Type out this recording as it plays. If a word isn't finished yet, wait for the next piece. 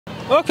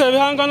Okay,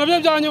 ibihangano bye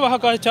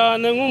byanyubahaga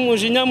cyane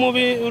nk'umujinya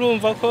mubi,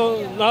 urumva ko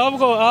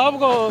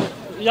ahubwo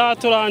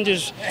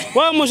yaturangije.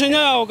 Wa mujinya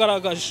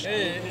yawugaragaje.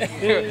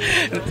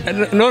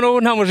 None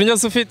ubu nta mujinya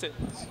ufite?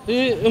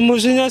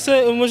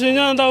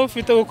 Umujinya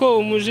ndawufite kuko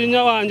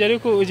umujinya wanjye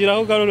ariko ugira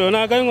aho ugarurira,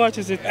 ntago ari nk'uwa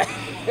Kizito.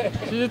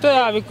 Kizito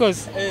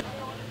yabikoze.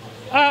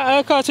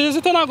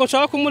 Kizito ntago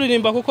nshaka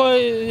kumuririmba kuko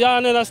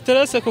yanera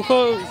stress, kuko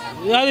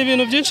hari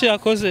ibintu byinshi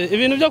yakoze,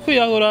 ibintu byo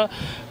kwiyahura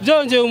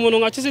byongeye umuntu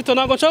nka Kizito.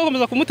 Ntago nshaka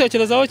gukomeza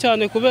kumutekerezaho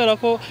cyane kubera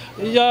ko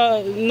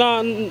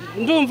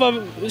ndumva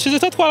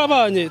Kizito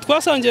twarabanye,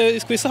 twasangiye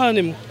ku isahani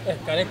imwe.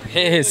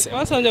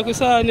 Twasangiye ku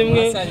isahani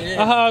imwe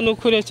ahantu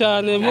kure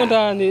cyane mu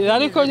ndani,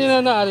 ariko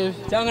nyine narebe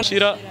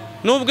cyangwa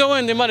nubwo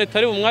wenda Imana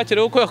itari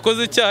bumwakire uko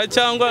yakoze icyaha,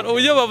 cyangwa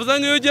iyo bavuze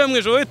ngo iyo ugiye mu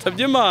ijoro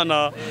witabye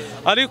Imana,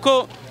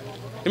 ariko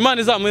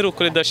Imana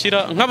izamuhirukure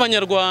dashira.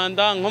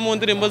 Nk'abanyarwanda nko mu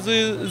ndirimbo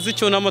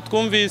z'icyunamo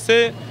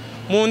twumvise,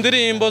 mu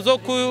ndirimbo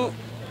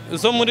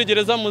zo muri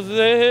gereza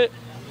muzehe,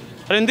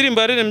 hari indirimbo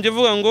yaririmbye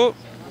ivuga ngo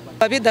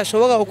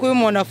bidashoboka kuko uyu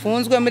umuntu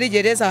afunzwe muri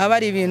gereza haba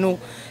ari ibintu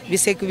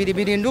bisekubiri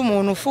birinda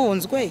umuntu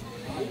ufunzwe.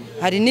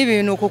 Hari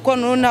n'ibintu kuko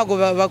ntago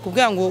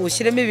bakubwira ngo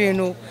ushyiremo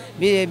ibintu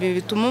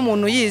bituma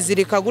umuntu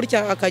yizirika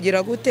gutya akagira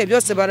gute,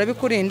 byose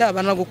barabikurinda,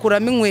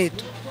 banagukuramo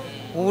inkweto.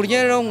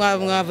 Uburyo rero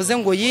mwavuze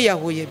ngo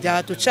yiyahuye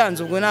byaducanze,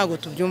 ubwo ntago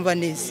tubyumva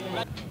neza.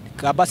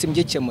 Kabasi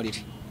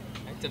mbyikemurire.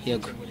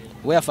 Yego.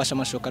 We yafashe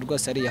amashoka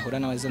rwose ari yahura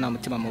nawe nta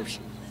mutima mubi.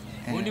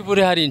 Undi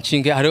bure hari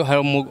inshinge, hari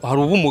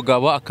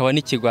ubumugabo akaba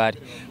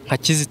n'ikigwari. Nka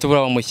Kizito bura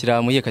bamushyira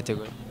mu ye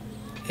kategori.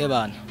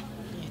 Bana.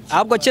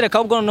 Ahubwo kereka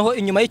ahubwo noneho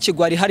inyuma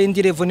y'ikigwari hari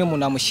indi level ni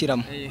umuntu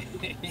amushyiramo.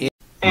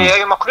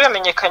 Ayo makuru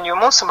yamenyekanye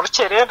uyu munsi mu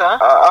rukerera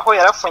aho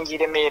yarafungiye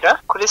Remera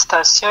kuri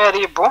station ya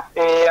RIB.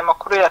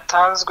 Amakuru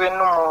yatanzwe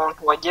n'umuntu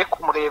wagiye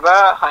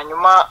kumureba,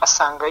 hanyuma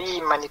asanga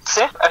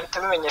yimanitse, ahita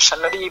abimenyesha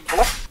na RIB.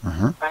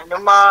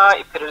 Hanyuma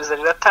iperereza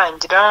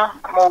riratangira.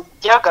 Mu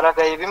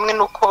byagaragaye bimwe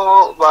nuko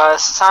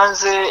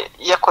basanze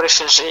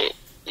yakoresheje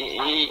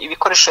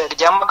ibikoresho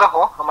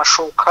yaryamagaho,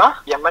 amashuka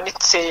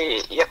yamanitse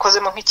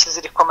yakozemo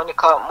nk'ikiziriko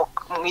amanika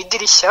mu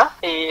idirishya,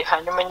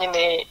 hanyuma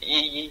nyine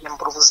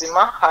yiyambura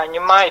ubuzima.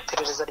 Hanyuma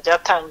iperereza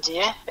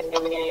ryatangiye,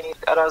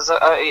 araza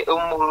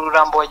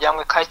umurambo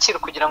wajyanywe Kacyiru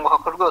kugira ngo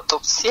hakorwe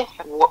autopsy.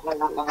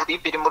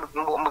 Biri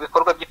mu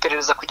bikorwa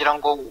by'iperereza kugira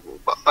ngo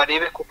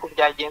barebe kuko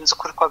byagenze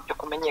ukuri kwabyo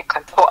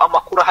kumenyekana, ko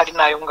amakuru ahari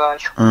nayo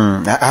ngayo.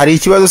 Hari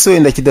ikibazo se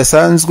wenda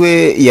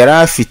kidasanzwe yari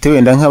afite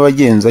wenda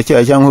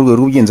nk'abagenzacyaha cyangwa urwego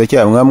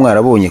rw'ubugenzacyaha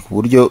mwarabonye ku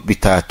buryo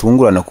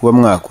bitatungurana kuba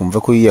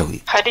mwakumva ko yiyahuye?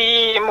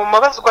 Hari mu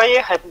mabazwa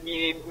ye hari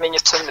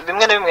ibimenyetso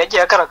bimwe na bimwe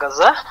yagiye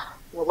agaragaza.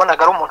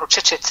 Wabonaga ari umuntu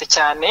ucecetse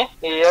cyane,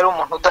 ari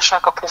umuntu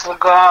udashaka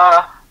kuvuga,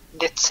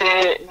 ndetse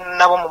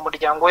nabo mu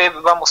muryango we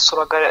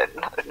bamusuraga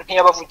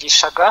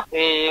ntiyabavugishaga.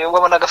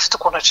 Wabonaga afite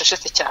ukuntu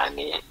acecetse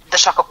cyane,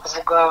 udashaka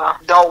kuvuga,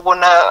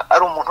 ubona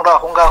ari umuntu uri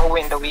aho ngaho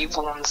wenda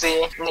wigunze.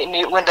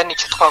 Wenda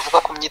nicyo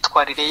twavuga ku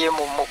myitwarire ye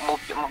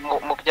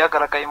mu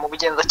byagaragaye mu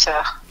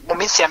bugenzacyaha. Mu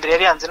minsi ya mbere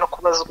yari yanze no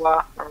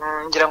kubazwa,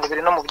 ngira ngo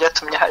biri no mu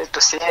byatumye hari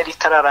dosiye yari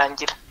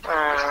itararangira.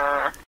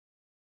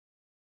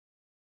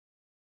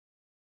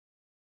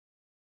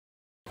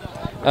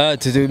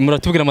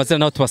 Muratubwira amazina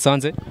naho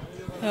tubasanze?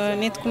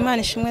 Nitwa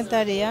Imanishimwe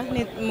Daria,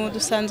 mu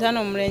dusanze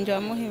hano mu murenge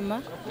wa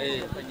Muhima,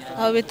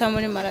 aho bita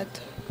muri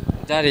Marato.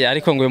 Daria,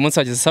 ariko ngo uyu munsi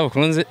wagize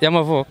isabukuru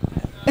y'amavuko?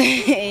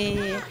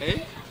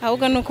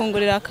 Ahubwo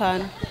nukungurira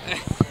akantu.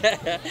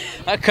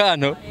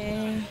 Akantu?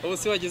 Ubu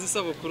si wagize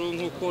isabukuru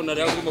nk'uko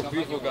nari urimo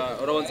kubivuga,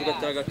 urabanza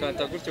ugatanga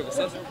akanta gutyo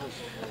gusa?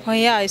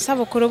 Oya,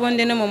 isabukuru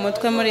ubundi ni mu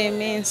mutwe muri iyi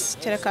minsi,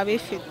 kereka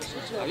abifite.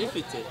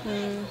 Abifite?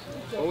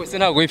 Wowe se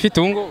ntabwo wifite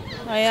ubu ngubu?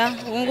 Oya,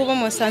 ubu ngubu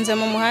musanze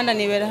mu muhanda,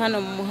 nibera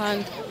hano mu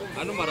muhanda.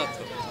 Hano Marato?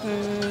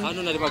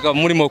 Hano naribaga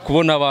murimo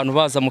kubona abantu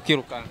baza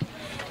mukirukanka?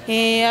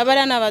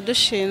 Abari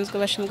n'abadushinzwe,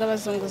 bashinzwe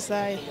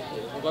abazunguzayi.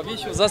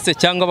 Babishyuza se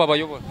cyangwa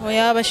babayobora?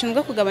 Oya,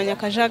 bashinzwe kugabanya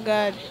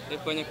akajagari.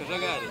 Kugabanya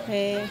akajagari?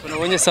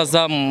 Unabonye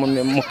saza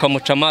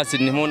mukamuca amazi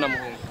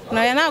ntimunamuhunga?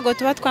 Oya, ntabwo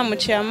tuba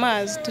twamuciye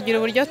amazi, tugira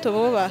uburyo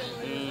tububaha.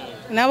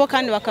 Nabo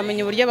kandi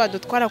bakamenya uburyo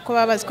badutwara kuko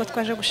baba bazi ko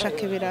twaje gushaka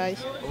ibirayi.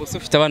 Ubu se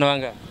ufite abana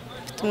bangahe?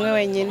 Mfite umwe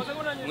wenyine.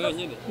 Umwe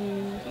wenyine?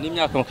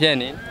 N'imyaka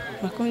 24?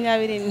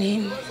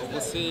 24.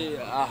 Ubu se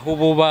aho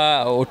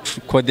buba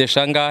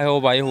ukodesha ngahe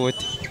ubayeho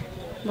ute?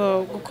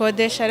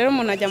 Gukodesha rero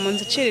umuntu ajya mu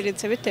nzu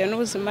iciriritse bitewe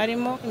n'ubuzima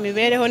arimo,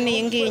 imibereho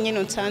n'iyi ngiyi nyine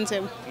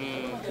unsanzemo.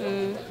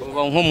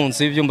 Uba nko mu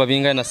nzu y'ibyumba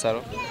bingahe na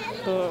salo?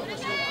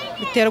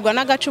 Biterwa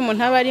n'agace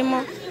umuntu aba arimo,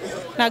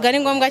 ntabwo ari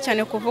ngombwa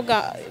cyane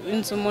kuvuga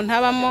inzu umuntu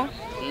abamo.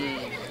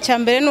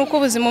 Cyambere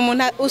nuko ubuzima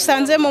umuntu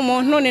usanze mu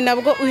muntu ni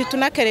nabwo uhita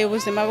unakereye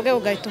ubuzima bwe,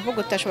 ugahita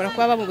uvuga utashobora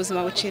kuba mu buzima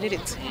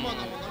buciriritse.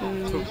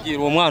 Tubwira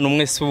uwo mwana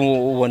umwe se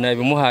ubona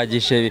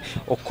bimuhagije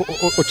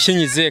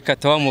ucinyize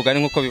katawa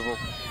mugani nkuko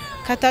bivuga?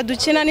 Kata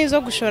dukina nizo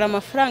gushora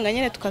amafaranga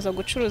nyine tukaza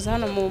gucuruza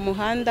hano mu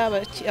muhanda,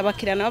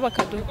 abakiriya nabo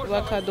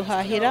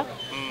bakaduhahira.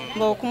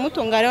 Ngo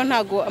kumutunga rero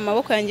ntago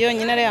amaboko yanjye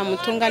yonyine ari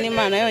yamutunga,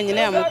 n'Imana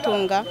yonyine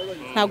yamutunga.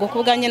 Ntago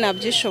kubwa nyine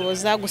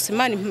nabyishoboza, gusa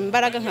Imana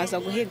imbaraga nkaza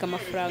guhiga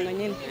amafaranga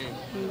nyine.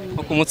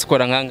 Ku munsi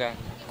ukora nkanga?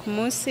 Ku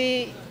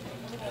munsi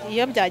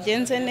iyo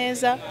byagenze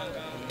neza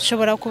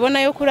ushobora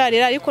kubona yo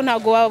kurarira ariko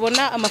ntago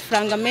wabona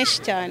amafaranga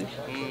menshi cyane.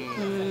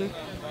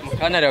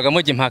 Mukanariraga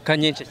mujya impaka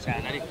nyinshi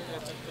cyane ariko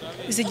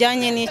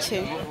zijyanye n'iki?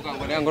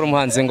 Uvuga ngo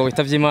umuhanzi ngo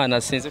witavye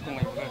Imana sinzi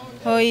kumwivuga.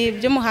 Oyi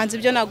ibyo muhanzi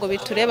byo nago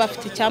bitureba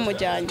afite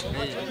icyamujyanye.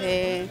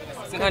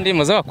 Kandi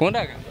muzo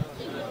bakundaga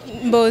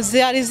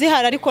mbozi ari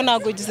zihara ariko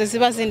nago ugize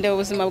ziba zindeba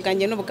ubuzima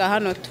bwanjye n'ubwa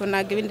hano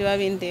tunaga ibindi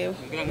babindewe.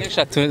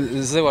 Nk'eshatu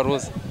ze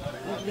waruzi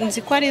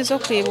nzi ko ari izo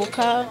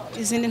kwibuka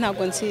izindi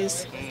ntago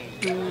nziza.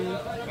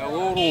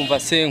 wowe urumva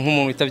se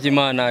nk'umuntu witavye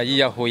Imana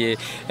yiyahuye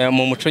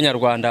mu muco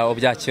nyarwanda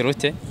ubyakira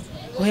ute?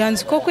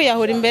 Oyanzi ko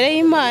kwiyahura imbere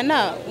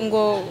y'Imana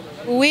ngo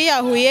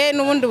uwiyahuye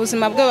n'ubundi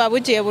ubuzima bwe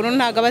babugiye burundu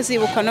ntago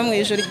abazibuka no mu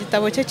ijuru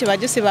igitabo cye kiba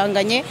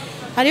gisibanganye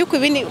ariko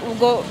ibindi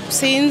ubwo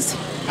sinzi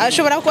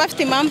ashobora kuba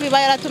afite impamvu iba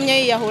yaratumye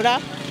yiyahura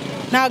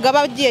ntago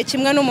abagiye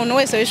kimwe n'umuntu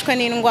wese wishwe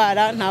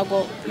n'indwara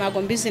ntago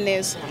mbizi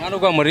neza. Mwana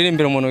rwa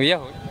muririmbira umuntu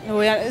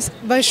wiyahuye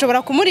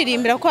bashobora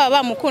kumuririmbira ko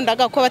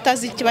bamukundaga ko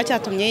batazi kiba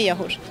cyatumye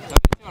yiyahura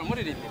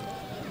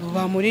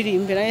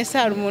bamuririmbira ese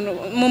hari umuntu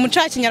mu muco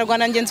wa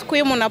Kinyarwanda ngenzi ko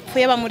iyo umuntu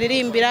apfuye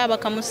bamuririmbira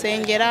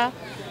bakamusengera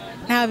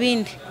nta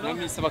bindi na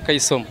misa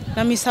bakayisoma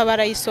na misa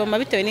barayisoma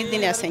bitewe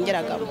n'idini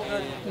yasengeragamo.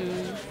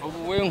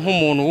 Wowe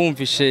nk'umuntu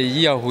wumvishe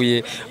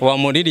yiyahuye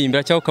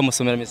wamuririmbira cyangwa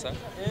ukamusomera misa?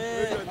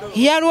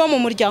 Iyo ari uwo mu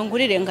muryango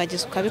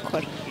urirengagiza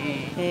ukabikora.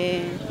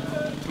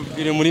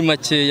 Tubwire muri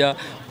makeya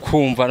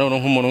kumva none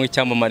nk'umuntu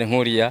w'icyamamare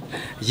nkuriya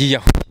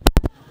yiyahuye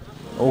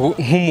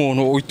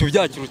nk'umuntu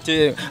utubyakira ute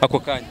ako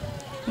kanya?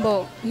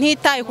 Bo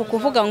ntitaye ku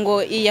kuvuga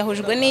ngo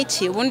yiyahujwe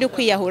n'iki ubundi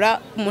kwiyahura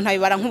umuntu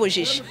abibara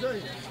nk'ubujiji.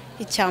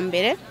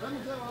 Icyambere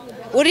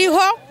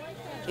uriho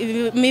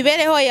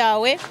imibereho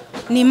yawe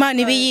n'Imana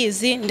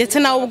ibiyizi ndetse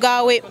nawe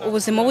ubwawe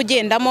ubuzima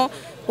bugendamo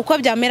uko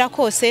byamera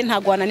kose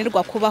ntago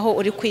wananirwa kubaho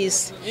uri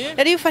kwisi.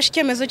 Rero iyo ufashe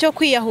icyemezo cyo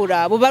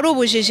kwiyahura buba ari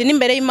ubujiji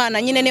n'imbere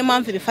y'Imana nyine ne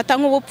mpamvu bifata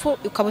nk'ubupfu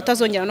ukaba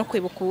utazongera no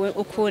kwibuka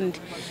ukundi.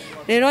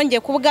 Rero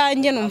ngiye ku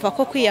bwanjye numva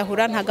ko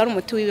kwiyahura ntago ari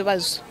umuti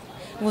w'ibibazo.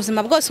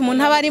 Ubuzima bwose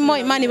umuntu aba arimo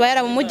Imana iba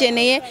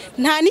yarabumugeneye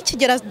nta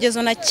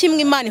n'ikigeragezo na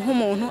kimwe Imana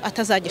nk'umuntu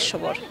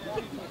atazagishobora.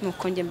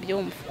 Nuko nge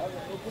mbyumva.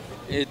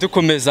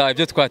 Dukomeza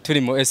ibyo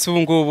twaturimo ese ubu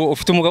ngubu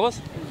ufite umugabo se?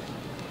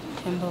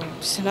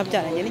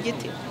 Sinabyaranye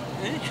n'igiti.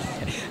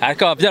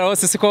 Ariko ababyara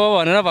bose siko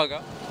babana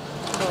n'abaga?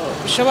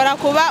 Ushobora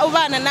kuba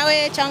ubana nawe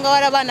cyangwa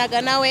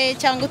warabanaga nawe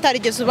cyangwa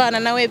utarigeze ubana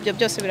nawe ibyo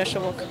byose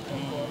birashoboka.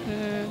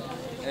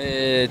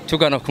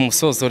 Tugana ku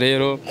musozo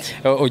rero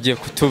ugiye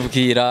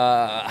kutubwira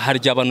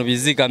harya abantu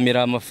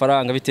bizigamira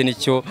amafaranga bite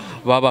nicyo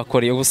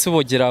babakoreye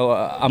ubusubogira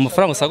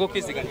amafaranga usago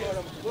kwizigamira?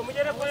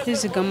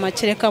 Kwizigama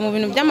kereka mu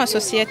bintu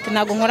by'amasosiyete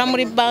ntago nkora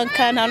muri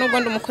banka nta nubwo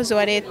ndi umukozi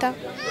wa leta.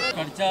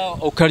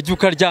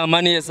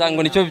 Ukaryama neza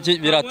ngo nicyo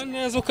birata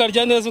neza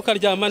ukarya neza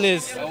ukaryama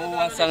neza.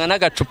 Wasanga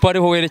n'agacupa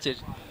ariho werekeje?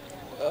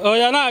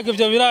 Oya ntago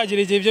ibyo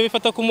biragira igihe ibyo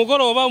bifata ku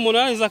mugoroba umuntu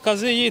yahize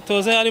akazi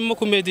yitoze harimo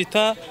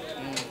kumedita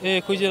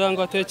kugira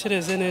ngo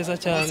atekereze neza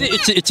cyane.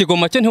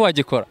 Ikigoma cyo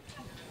ntiwagikora?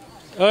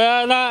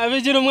 Oya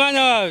bigira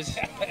umwanya wabyo.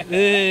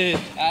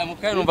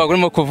 Mukaya numva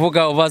urimo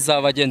kuvuga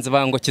ubaza bagenzi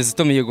bango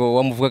Kizito Mihigo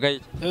wamuvugaga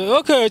iki?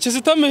 Okay,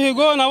 Kizito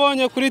Mihigo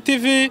nabonye kuri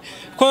TV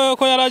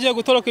ko yaragiye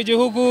gutoroka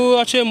igihugu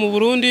aciye mu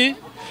Burundi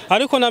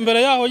ariko na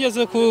mbere yaho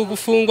yageze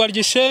gufungwa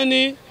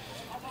ry'isheni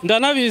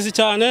ndanabizi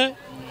cyane.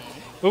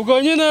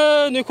 Ubwo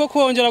nyine niko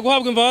kongera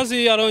guhabwa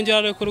imbabazi arongera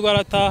arekurwa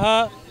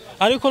arataha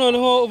ariko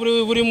noneho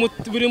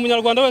buri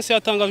munyarwanda wese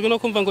yatangajwe no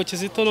kumva ngo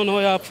Kizito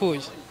noneho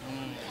yapfuye.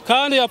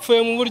 Kandi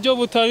yapfuye mu buryo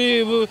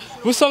butari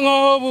busa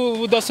nkaho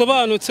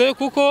budasobanutse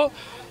kuko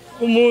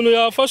umuntu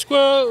yafashwe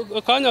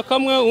akanya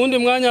kamwe uwundi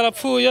mwanya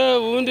arapfuye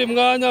uwundi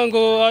mwanya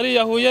ngo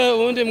ariyahuye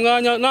uwundi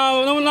mwanya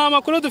nta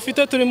makuru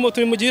dufite turi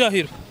mu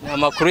gihirahiro. Nta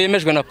makuru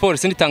yemejwe na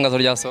polisi n'itangazo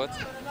ryasohotse?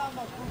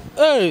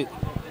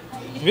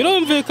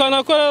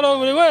 Birumvikana ko rero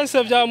buri wese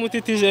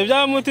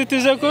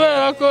byamutitije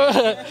kubera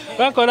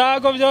ko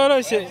ntago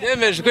byoroshye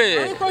yemejwe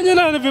ariko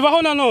nyine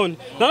bibaho nanone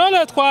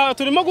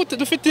turimo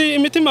dufite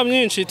imitima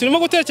myinshi turimo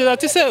gutekereza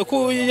ati se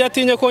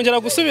yatinye kongera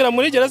gusubira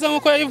muri gereza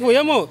nk'uko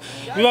yayivuyemo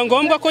biba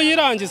ngombwa ko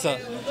yirangiza.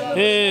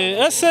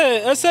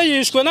 Ese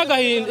yishwe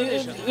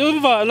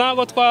n'agahinda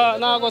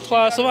ntago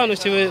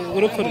twasobanukiwe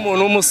urupfu.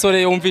 Umuntu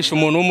w'umusore yumvisha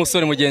umuntu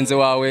w'umusore mugenzi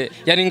wawe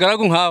yari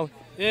ingaragu nkawe?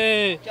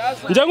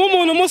 Nje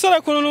nk'umuntu umusore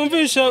kuntu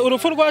numvishe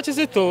urupfu rwa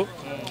Kizito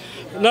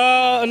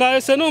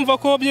ese numva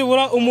ko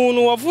byibura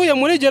umuntu wavuye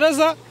muri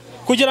gereza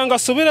kugira ngo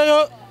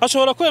asubireyo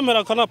ashobora kwemera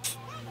akanapfa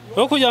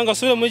no kugira ngo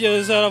asubire muri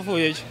gereza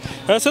yaravuyeyo.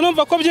 Ese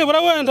numva ko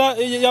byibura wenda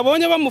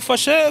yabonye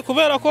bamufashe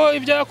kubera ko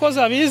ibyo yakoze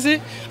abizi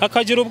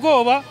akagira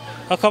ubwoba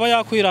akaba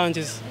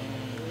yakwirangiza.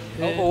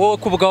 Wowe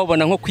kubwaho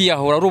ubona nko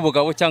kwiyahura ari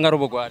ubugabo cyangwa ari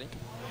ubugwari?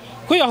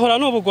 Kwiyahura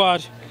ni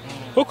ubugwari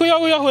kuko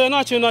iyo wiyahuye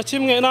nta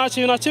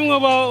kintu na kimwe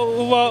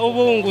uba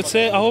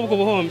ubungutse ahubwo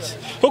ubuhombye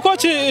kuko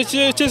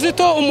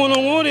Kizito umuntu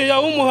nkuriya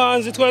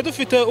w'umuhanzi twari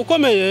dufite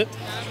ukomeye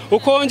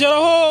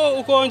ukongeraho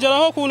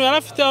ukuntu yari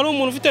afite ari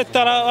umuntu ufite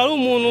tara ari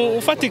umuntu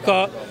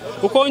ufatika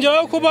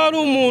ukongeraho kuba ari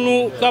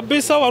umuntu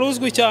kabisa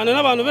waruzwi cyane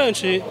n'abantu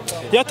benshi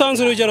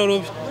yatanze urugero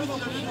rubi.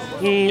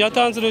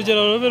 yatanze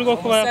urugero rubi rwo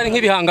kuba ari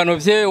nk'ibihangano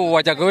bye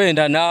wajyaga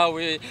wenda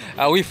nawe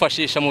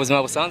wifashisha mu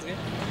buzima busanzwe.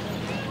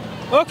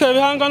 Okay,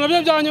 ibihangano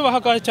bye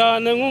byanyubahaga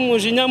cyane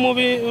nk'umujinya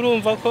mubi,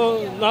 urumva ko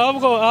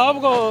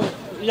ahubwo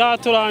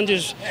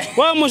yaturangije.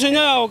 Wa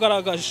mujinya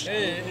yawugaragaje.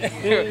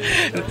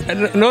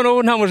 None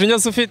ubu nta mujinya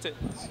ufite?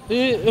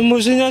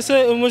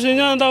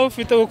 Umujinya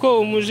ndawufite kuko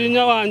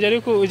umujinya wanjye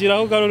ariko ugira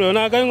aho ugaruriwe,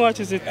 ntabwo ari nk'uwa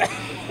Kizito.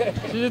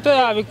 Kizito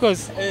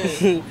yabikoze.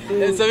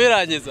 Ese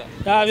birangiza?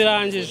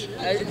 Yabirangije.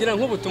 Gira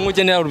nk'ubutumwa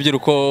ugenera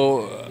urubyiruko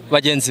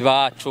bagenzi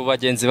bacu,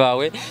 bagenzi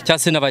bawe, cyangwa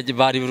se n'abari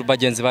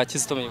bagenzi ba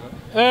Kizito Mihigo?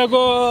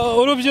 Ego,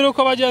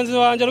 urubyiruko bagenzi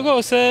banjye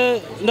rwose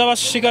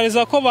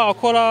ndabashishikariza ko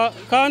bakora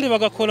kandi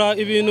bagakora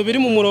ibintu biri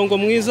mu murongo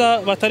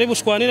mwiza, batari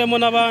bushwaniremo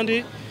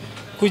n'abandi,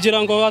 kugira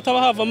ngo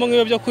hataba havamo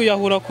nk'iyo byo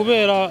kwiyahura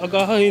kubera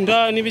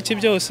agahinda n'ibiki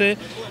byose.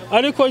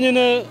 Ariko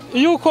nyine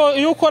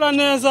iyo ukora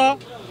neza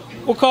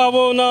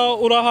ukabona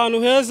uri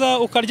ahantu heza,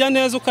 ukarya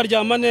neza,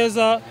 ukaryama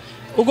neza,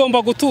 ugomba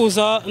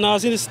gutuza, nta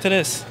zindi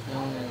stress.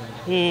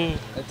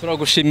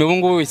 Turagushimiye. Ubu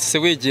ngubu se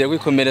wigiye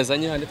wikomereza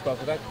nyine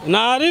twavuga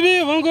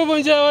naribi. Ubu ngubu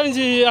njyewe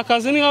ngiye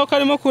akazi nkaho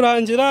karimo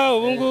kurangira.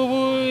 Ubu ngubu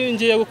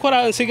ngiye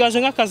gukora, nsigaje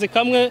nk'akazi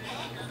kamwe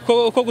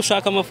ko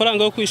gushaka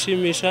amafaranga yo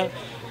kwishimisha,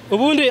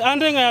 ubundi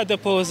ande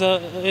nkayadepoza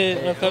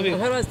akabika.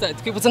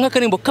 Twibutsa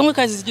nk'akarimbo kamwe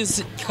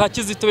ka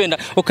Kizito wenda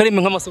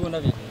ukarime nk'amasegonda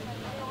abiri.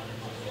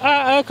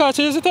 Ka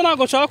Kizito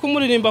ntabwo nshaka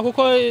kumuririmba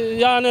kuko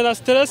yanera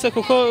stress,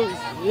 kuko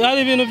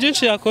hari ibintu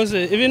byinshi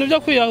yakoze, ibintu byo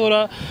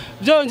kwiyahura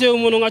byongeye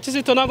umuntu nka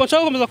Kizito. Ntabwo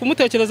nshaka gukomeza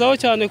kumutekerezaho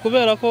cyane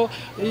kubera ko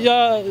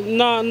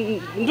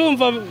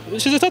ndumva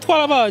Kizito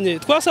twarabanye,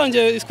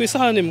 twasangiye ku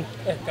isahani imwe.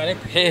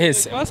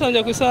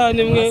 Twasangiye ku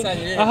isahani imwe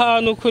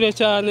ahantu kure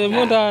cyane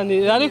mu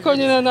ndani, ariko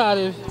nyine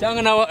narebe.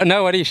 Cyangwa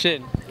nawe wari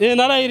isheni?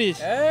 Narayiriye.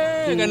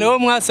 Niho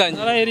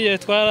mwasangiye? Narayiriye,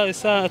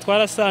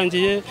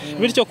 twarasangiye,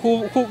 bityo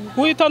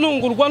guhita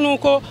ntungurwa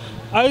nuko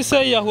ahise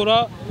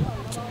yiyahura.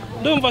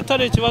 Ndumva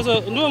atari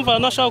ikibazo, ndumva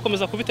nashaka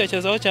gukomeza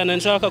kubitekerezaho cyane,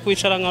 nshaka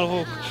kwicara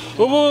nkaruhuka.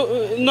 Ubu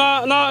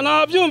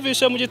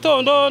nabyumvishe mu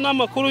gitondo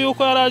n'amakuru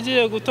yuko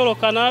yaragiye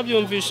gutoroka,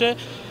 nabyumvishe,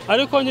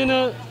 ariko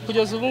nyine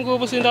kugeza ubu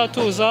ngubu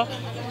sindatuza.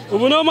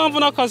 Ubu niyo mpamvu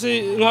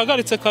n'akazi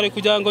nkahagaritse kare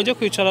kugira ngo njye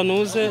kwicara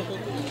nuze,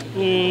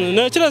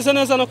 ntekereze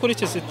neza no kuri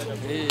Kizito.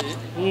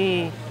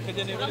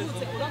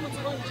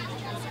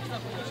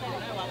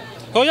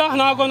 Oya,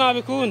 ntabwo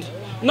nabikunda.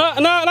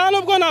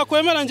 Nubwo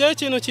nakwemera njyewe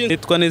ikintu kintu.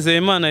 Nitwa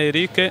Nizeyimana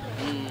Eric,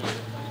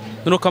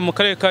 nuruka mu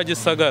karere ka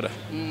Gisagara.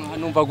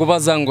 Numva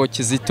gubaza ngo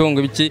Kizito ngo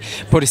ibiki,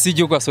 polisi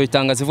y'igihugu asohoye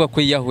itangazo ivuga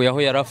ko yiyahuye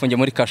aho yari afungiye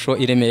muri kasho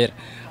i Remera.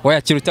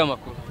 Wayakira ute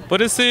amakuru?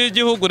 Polisi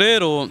y'igihugu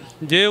rero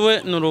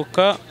njyewe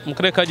nuruka mu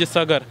karere ka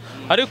Gisagara,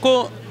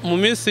 ariko mu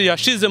minsi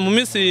yashize, mu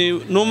minsi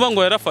numva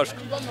ngo yarafashwe,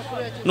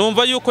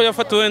 numva yuko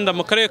yafatiwe wenda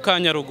mu karere ka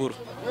Nyaruguru.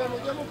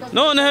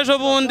 None ejo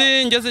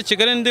bundi ngeze i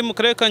Kigali ndi mu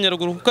karere ka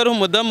Nyaruguru kuko ari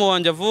umudamu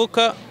wanjye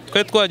avuka,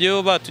 twe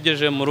twagiyeyo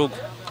batugejeje mu rugo.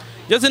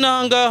 Ngeze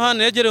n'ahangaha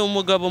negereye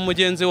umugabo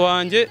mugenzi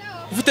wanjye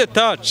ufite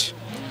touch,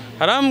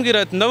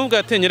 arambwira ati, ndamubwira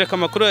ati nyereka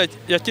amakuru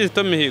ya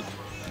Kizito Mihigo.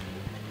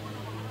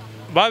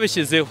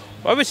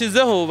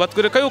 Babishyizeho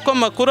batwereka yuko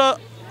amakuru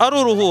ari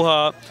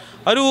uruhuha,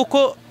 ari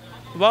uko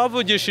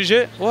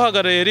bavugishije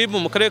uhagarariye RIB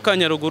mu karere ka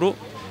Nyaruguru,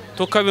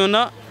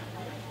 tukabona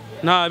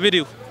nta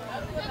biriho.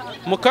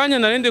 Mu kanya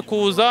narindi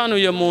kuza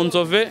hanuye mu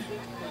Nzove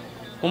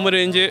mu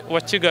murenge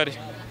wa Kigali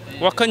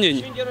wa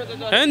Kanyenyi,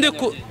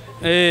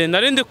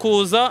 narindi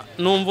kuza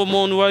numva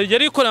umuntu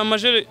yari ikorera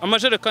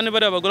amajerekani,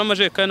 bari abagura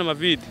amajerekani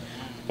n'amavide,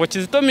 wa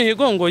Kizito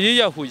Mihigo ngo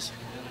yiyahuye.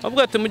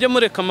 Avuga ati mujye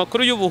mureka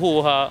amakuru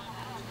y'ubuhuha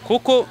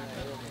kuko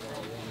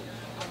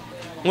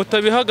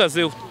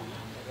mutabihagazeho.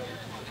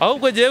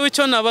 Ahubwo jewe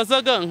icyo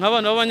nabazaga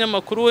nk'abana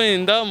b'abanyamakuru,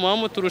 wenda muba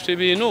muturusha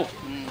ibintu,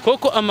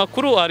 koko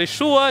amakuru ari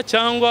shuwa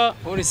cyangwa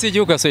polisi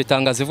y'igihugu asohoye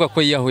itangazo ivuga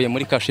ko yiyahuye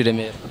muri kasho i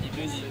Remera?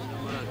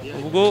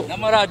 Ubwo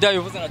n'amaradiyo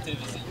bivuze na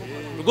televiziyo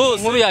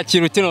rwose nkuru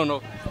yakira uti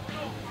noneho?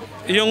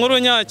 Iyo nkuru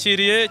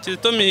nyakiriye.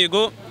 Kizito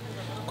Mihigo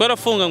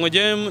twarafunganywe,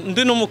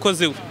 ndi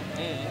n'umukozi we,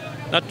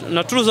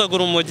 nacuruzaga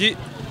urumogi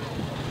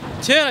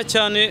kera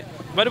cyane,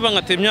 bari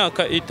bankata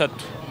imyaka 3,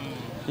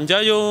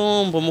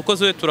 njyayo mba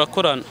umukozi we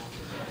turakorana.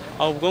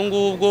 Ubwo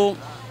ngubwo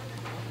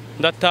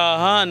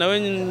ndataha nawe,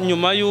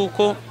 nyuma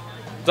yuko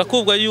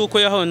zakubwa yuko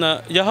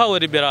yahawe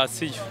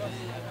liberasiyo.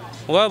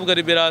 Uwahabwa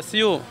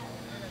liberasiyo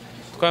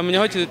twamenya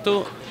aho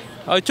Kizito,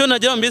 icyo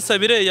najya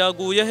mbisabire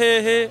yaguye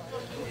hehe,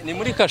 ni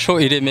muri kasho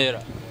i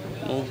Remera.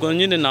 Ubwo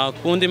nyine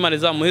nakundi Imana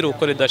izamuhira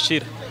uko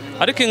ridashira,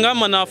 ariko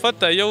ingamba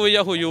nafata iyo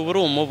wiyahuye uba uri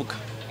umubwa.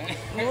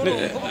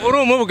 Uri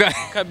umubwa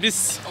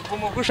kabisa.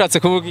 Umubwa ushatse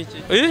kuvuga iki?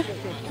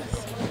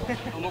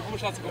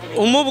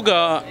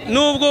 Umubwa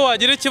nubwo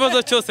wagira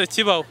ikibazo cyose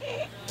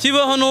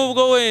kibaho,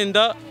 nubwo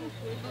wenda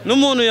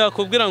n'umuntu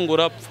yakubwira ngo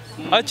urapfa,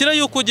 akira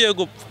yuko ugiye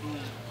gupfa,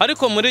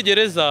 ariko muri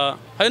gereza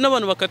hari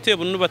n'abantu bakatiye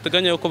burundu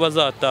bateganya yuko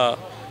bazataha.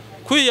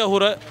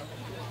 Kwiyahura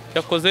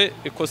yakoze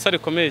ikosa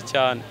rikomeye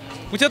cyane.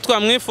 Gucyo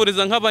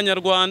twamwifuriza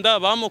nk'abanyarwanda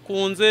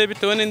bamukunze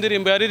bitewe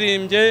n'indirimbo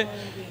yaririmbye,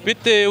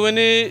 bitewe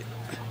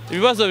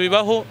n'ibibazo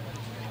bibaho,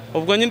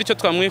 ubwo nyine icyo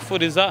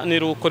twamwifuriza ni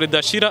iruhuko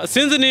ridashira.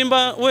 Sinzi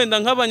nimba wenda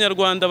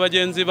nk'abanyarwanda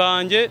bagenzi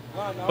banjye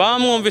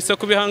bamwumvise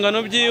ku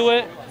bihangano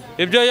byiwe,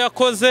 ibyo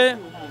yakoze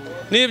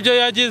n'ibyo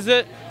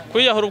yagize,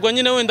 kwiyahura ubwo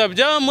nyine wenda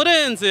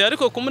byamurenze,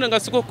 ariko kumurenga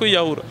siko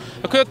kwiyahura.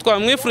 Ariko iyo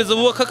twamwifuriza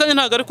ubu kakanya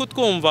ntabwo ari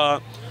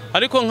kutwumva,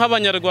 ariko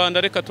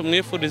nk'abanyarwanda reka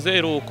tumwifurize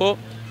iruhuko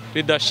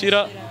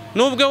ridashira.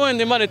 Nubwo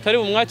wenda Imana itari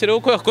bumwakire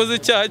kuko yakoze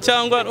icyaha,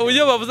 cyangwa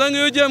iyo bavuze ngo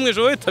iyo ugiye mu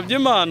ijuru witabye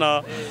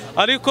Imana,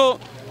 ariko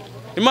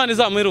Imana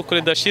izamuha iruhuko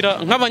ridashira.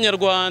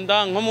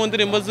 Nk'abanyarwanda nko mu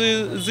ndirimbo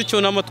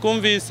z'icyunamo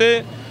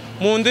twumvise,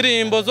 mu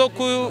ndirimbo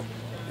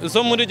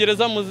zo muri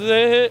gereza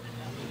muzehe,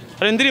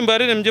 hari indirimbo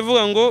yaririmbye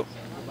ivuga ngo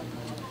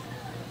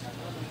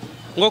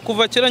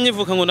kuva kera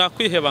nyivuka ngo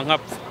nakwiheba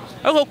nkapfa.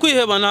 Ariko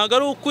kwiheba ntabwo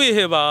ari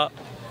ukwiheba,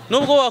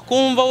 nubwo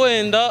wakumva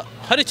wenda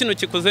hari ikintu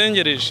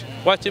kikuzengereje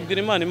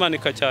wakibwira Imana, Imana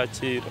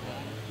ikacyakira.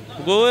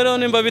 Ubwo rero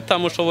nimba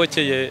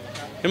bitamushobokeye,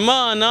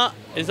 Imana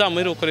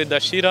izamuha iruhuko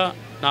ridashira,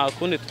 nta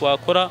kundi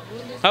twakora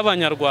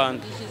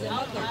nk'abanyarwanda.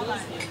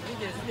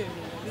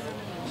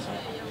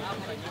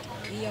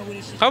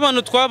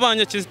 Nk'abantu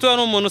twabanye, Kizito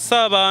yari umuntu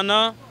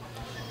usabana,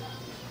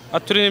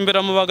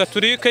 aturirimbira mu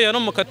bagatulike, yari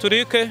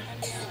umugatulike,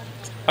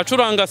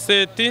 acuranga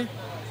seti,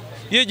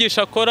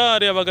 yigisha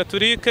korari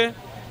y'abagatulike.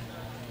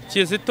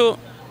 Kizito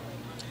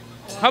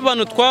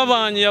nk'abantu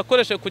twabanye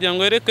yakoreshe kugira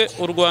ngo yereke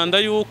u Rwanda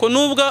yuko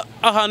nubwo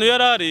ahantu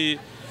yari ari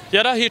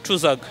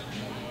yarahicuzaga,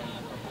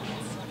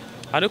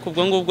 ariko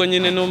ubwo ngubwo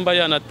nyine numba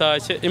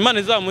yanatashye, Imana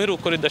izamuha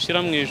iruhuko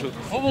ridashira mu ijuru.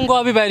 Ubu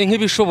ngo bibaye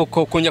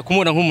nk'ibishoboka kongera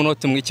kumubona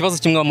nk'umunota umwe. Ikibazo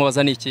kimwe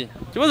wamubaza ni iki?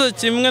 Ikibazo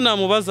kimwe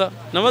namubaza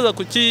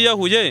kuki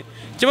yiyahuye.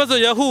 Ikibazo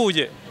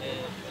yahuye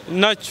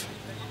nacyo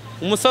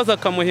umusaza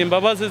akamuha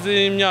imbabazi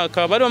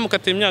z'imyaka, bari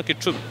bamukatiye imyaka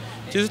 10.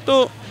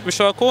 Kizito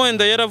bishobora ko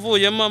wenda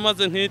yaravuyemo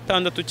amaze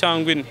nk'itandatu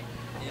cyangwa 4.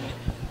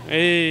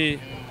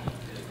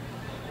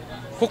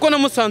 Kuko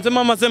namusanzemo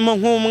amazemo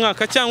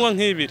nk'umwaka cyangwa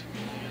nk'ibiri.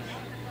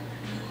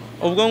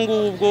 Ubwo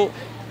ngubwo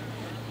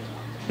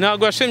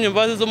ntabwo yashimye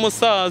imbabazi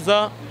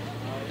z'umusaza,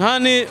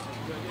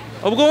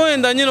 ubwo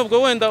wenda nyine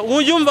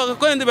yumvaga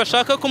ko wenda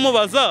bashaka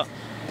kumubaza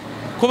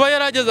kuba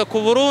yarageze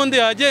ku Burundi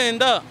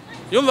agenda,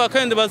 yumvaga ko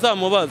wenda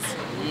bazamubaza,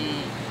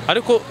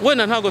 ariko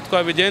wenda ntabwo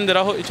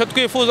twabigenderaho. Icyo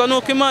twifuza ni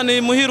uko Imana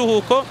imuha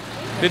iruhuko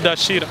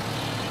ridashira.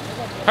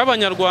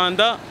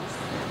 Nk'abanyarwanda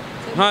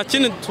nta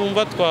kindi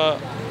tumva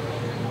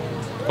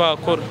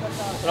twakora.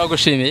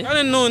 Turagushimiye.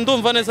 Kandi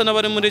ndumva neza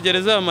n'abari muri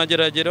gereza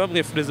y'amageragere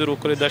bamwifuriza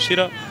iruhuko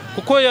ridashira,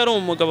 kuko yari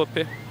umugabo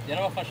pe,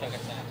 yarabafashaga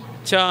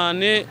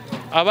cyane.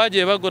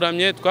 Abagiye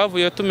baguramye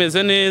twavuye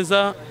tumeze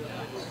neza,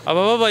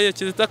 abababaye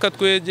Kizito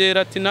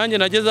akatwegera ati nanjye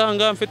nageze aha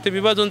ngaha mfite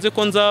ibibazo nzi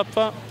ko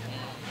nzapfa,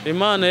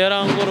 Imana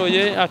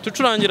yarangoroye,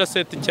 atucurangira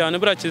seti cyane.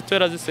 Buriya Kizito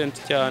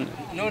yarazisenti cyane.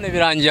 None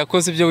birangiye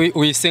akoze ibyo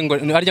wisengo,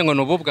 harya ngo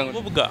nububwa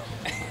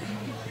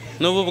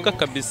n'ububwa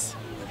kabisa.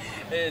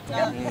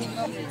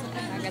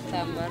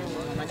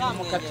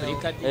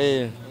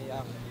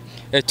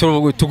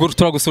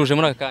 Turagusuje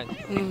muri aka kanya.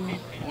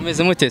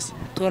 Umeze mutese?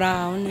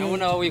 Turaho neza.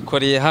 Nabona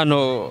wikoreye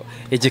hano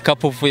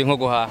igikapu uvuye nko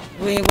guhaha.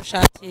 Uvuye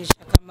gushakisha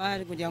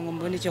akamari kugira ngo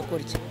mbone icyo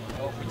kurya.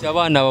 Kugira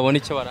abana babone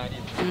icyo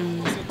bararira.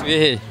 Tuye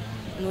he?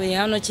 Nuye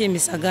hano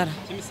Kimisagara.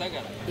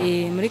 Kimisagara?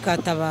 Muri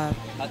Katabara.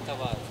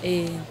 Katabara.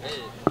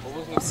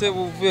 Ubu se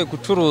uvuye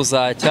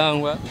gucuruza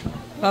cyangwa?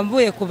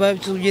 Bambuye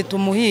kubyita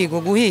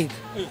umuhigo, guhiga.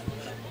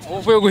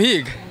 Uvuye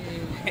guhiga?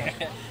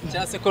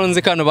 Cyase ko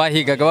nzi kano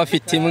bahigaga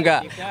bafite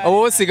imbwa,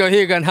 abo bosiga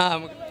bahiga nta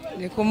mbwa.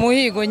 Ni ku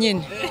muhigo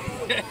nyine.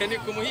 Ni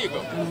ku muhigo.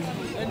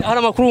 Hari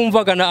amakuru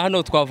wumvaga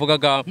hano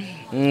twavugaga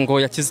ngo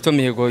ya Kizito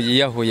Mihigo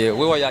yiyahuye,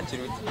 we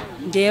wayakira ute?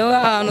 Ngewe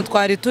ahantu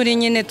twari turi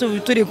nyine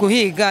turi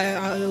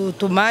guhiga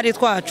utumari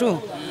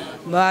twacu,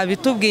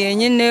 babitubwiye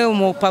nyine,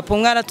 umupapa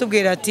umwe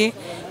aratubwira ati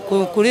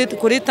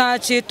kuri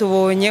taci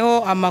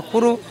tubonyeho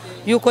amakuru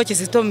yuko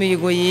Kizito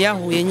Mihigo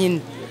yiyahuye nyine.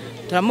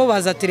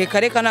 Turamubaza ati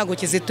reka ntabwo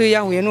Kizito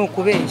yiyahuye, ni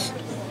ukubeshya.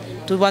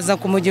 Tubaza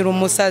kumugira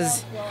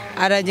umusazi,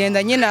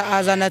 aragenda nyine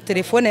azana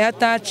telefone ya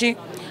taci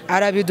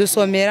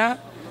arabidusomera,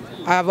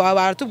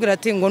 aratubwira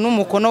ati ngo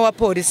n'umukono wa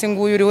polisi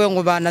nguyu uriwe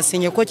ngo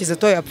banasinye ko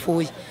Kizito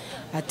yapfuye.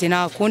 Ati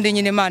nta kundi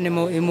nyine Imana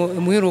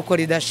imuha iruhuko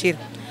ridashira.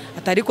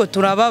 Ariko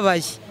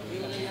turababaye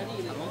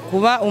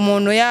kuba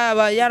umuntu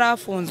yaba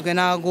yarafunzwe,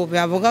 ntabwo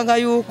bavugaga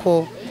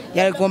yuko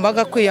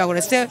yagombaga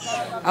kwiyahura. Se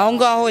aho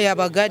ngaho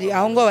yabagari,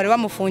 aho ngaho bari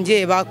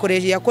bamufungiye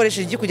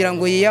yakoresheje iki kugira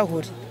ngo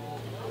yiyahure?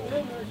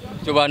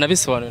 Byo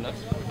banabisobanuye na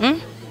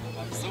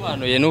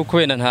bisobanuye nuko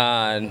wenda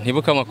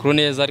ntibuka amakuru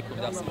neza, ariko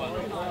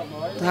byasobanuye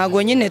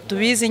ntabwo nyine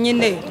tubizi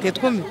nyine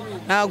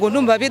ntabwo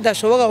ndumva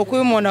bidashoboka kuko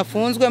iyo umuntu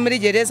afunzwe muri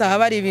gereza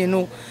haba hari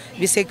ibintu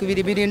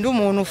birinda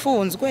umuntu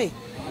ufunzwe.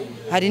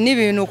 Hari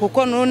n'ibintu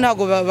kuko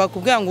ntabwo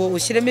bakubwira ngo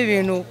ushyiremo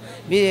ibintu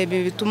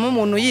bituma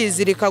umuntu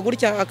yizirika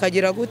gutya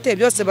akagira gute,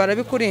 byose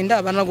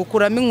barabikurinda,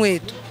 banagukuramo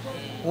inkweto.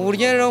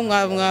 Uburyo rero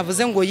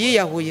mwavuze ngo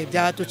yiyahuye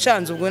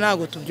byaducanze, ubwo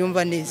ntabwo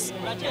tubyumva neza.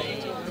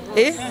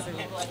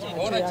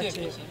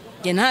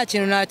 njye nta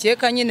kintu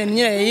nakeka nyine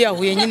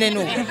yiyahuye nyine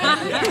nuko.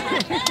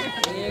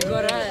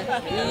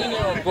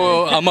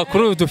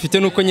 Amakuru dufite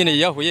nuko nyine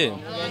yiyahuye,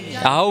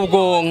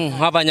 ahubwo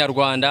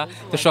nk'abanyarwanda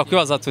dushobora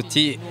kwibaza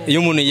tuti iyo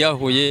umuntu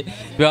yiyahuye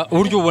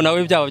uburyo ubona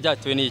we byaba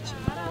byatewe n'iki?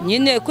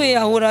 Nyine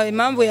kwiyahura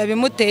impamvu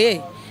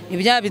yabimuteye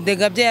ibya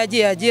bidega bye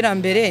yagiye agira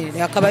mbere,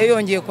 akaba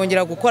yongeye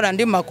kongera gukora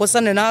andi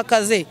makosa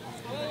n'akaze,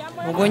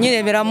 ubwo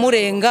nyine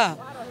biramurenga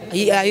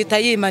ahita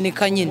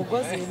yimanika nyine.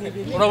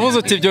 Uravuze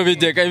uti ibyo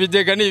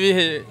ibidega ni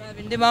ibihe?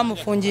 Ndi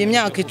bamufungiye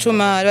imyaka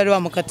 10, bari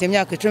bamukatiye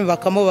imyaka 10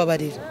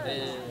 bakamubabarira.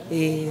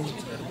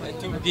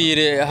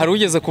 Tubwire, hari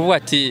ugeze kuvuga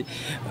ati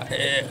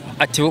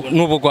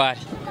n'ubugwari,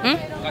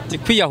 ati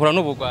kwiyahura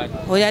n'ubugwari?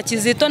 Oya,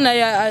 Kizito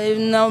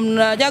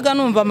najyaga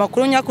numva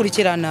amakuru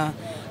nyakurikirana,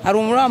 hari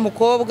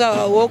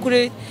umukobwa wo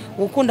kuri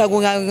ukunda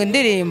guhanga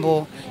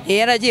indirimbo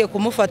yaragiye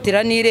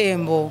kumufatira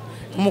n'irembo,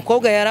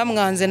 umukobwa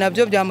yaramwanze,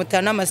 nabyo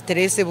byamutana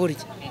n'amastress burya.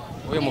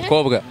 Uyu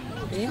mukobwa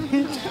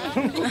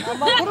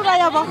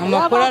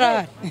amakuru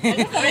arahari.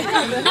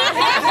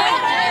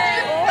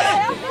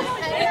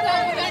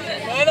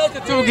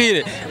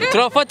 Tubwire,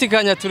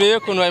 turafatikanya turebe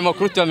ukuntu ayo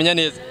makuru tuyamenya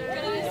neza.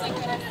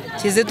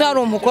 Kizito hari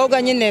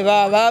umukobwa nyine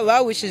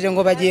bawishije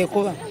ngo bagiye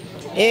kuba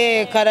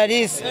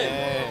Kararisa.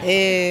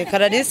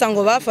 Kararisa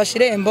ngo bafashe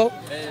irembo,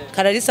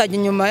 Kararisa ajya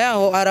inyuma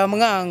yaho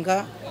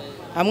aramwanga,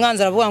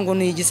 amwanza aravuga ngo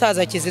ni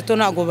igisaza Kizito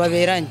ntago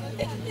baberanye.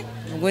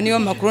 Ubwo niyo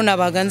makuru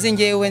nabaga nzi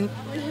ngewe,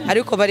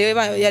 ariko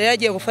yari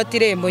yagiye gufata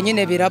irembo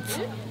nyine birapfa.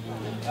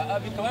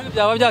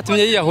 Byaba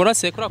byatumye yiyahura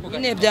se kuri ako gahinda?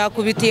 Nyine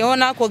byakubitiyeho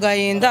n'ako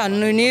gahinda,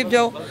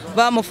 nibyo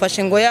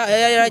bamufashe ngo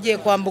yari yagiye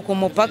kwambuka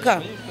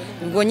umupaka.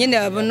 Ubwo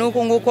nyine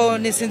nuko nguko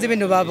nisinzi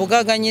ibintu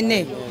bavugaga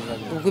nyine,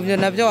 ubwo ibyo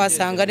nabyo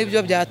wasanga ari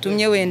byo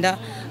byatumye wenda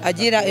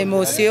agira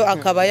emotion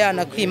akaba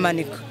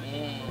yanakwimanika,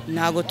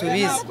 ntago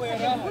tubizi.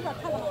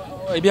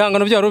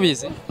 Ibihangano bya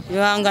rubizi?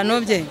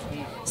 Ibihangano bye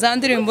za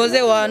ndirimbo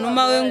ze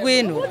wanuma we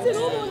ngwino.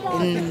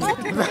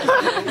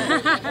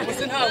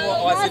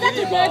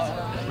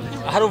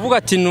 Hari uvuga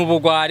ati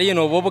n'ubugwari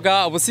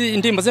n'ububwa, ubusi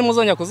indirimbo ze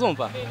muzongera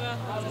kuzumva?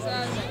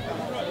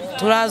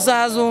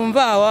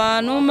 Turazazumva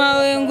wanuma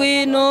we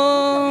ngwino,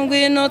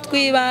 ngwino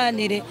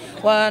twibanire,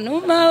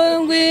 wanuma we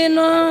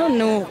ngwino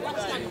nuko.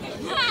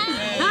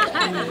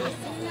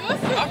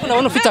 Ako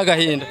nabona ufite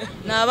agahinda.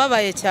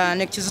 Nababaye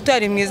cyane, Kizito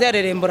yari mwiza,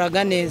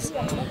 yareremburaga neza.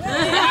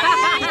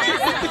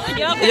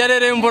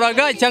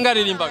 Yareremburaga cyangwa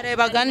aririmbaga?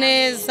 Yarebaga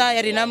neza,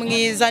 yari na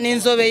mwiza,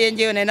 n'inzobe ye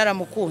ngewe nari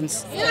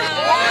naramukunze.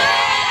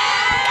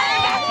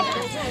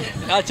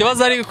 Nta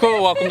kibazo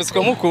ariko wakomeza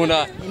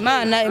ukamukunda.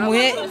 Imana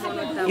imuhe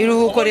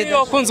iruhuko ridashira.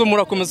 Iyo kunze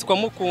murakomeza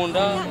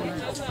ukamukunda.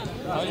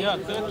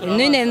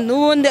 Nine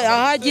nubundi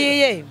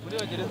ahagiye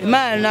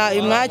Imana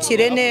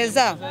imwakire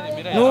neza,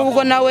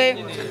 nubwo nawe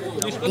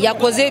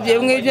yakoze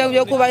ibyo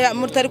byo kuba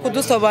mutari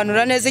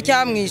kudusobanura neza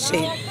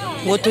icyamwishe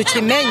ngo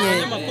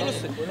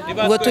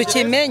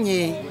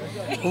tukimenye,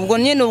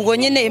 ubwo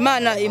nyine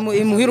Imana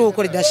imuhe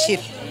iruhuko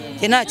ridashira.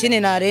 Nta kindi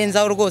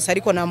narenzaho rwose,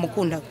 ariko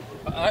namukundaga.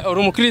 Uri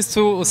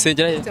umukristo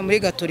usengera he? Muri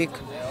Gatolika.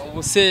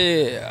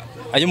 Ubuse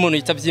ayo umuntu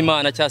yitabye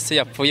Imana cyangwa se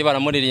yapfuye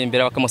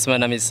baramuririmbira bakamusomera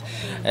na misa,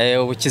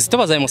 ubu Kizito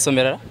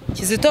bazayimusomera?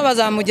 Kizito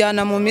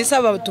bazamujyana mu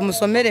misa,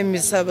 tumusomere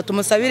misa,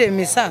 tumusabire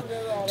misa,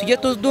 tujye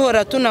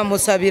duhora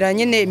tunamusabira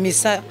nyine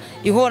misa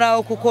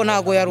ihoraho, kuko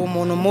ntago yari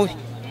umuntu mubi.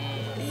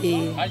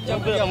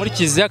 Muri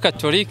Kiliziya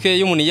Katolike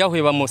iyo umuntu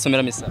yiyahuye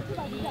bamusomera misa?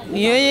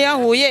 Iyo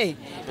yiyahuye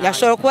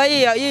yashobora kuba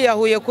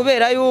yiyahuye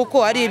kubera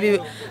yuko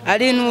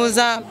ari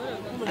ntuza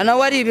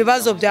nawe ari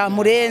ibibazo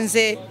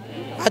byamurenze,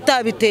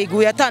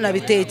 atabiteguye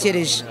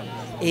atanabitekereje.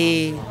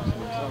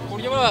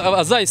 Uburyo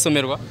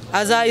azayisomerwa?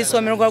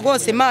 Azayisomerwa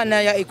rwose,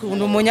 Imana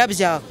ikunda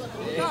umunyabyaha.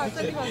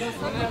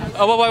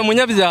 Abo baye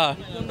umunyabyaha?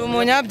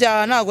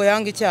 Umunyabyaha ntago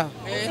yanga icyaha.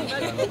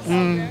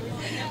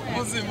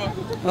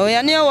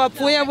 Oya, niyo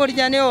wapfuye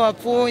burya, niyo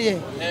wapfuye.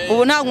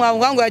 Ubu nta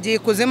mwavuga ngo yagiye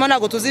kuzima,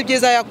 ntago tuzi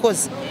ibyiza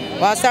yakoze,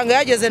 wasanga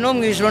yageze no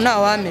mu ijoro nta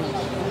wamenya.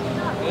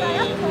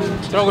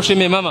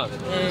 Turagushimiye mama.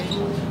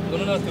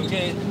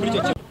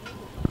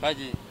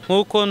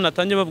 Nkuko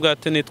natangiye babwira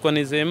ati nitwa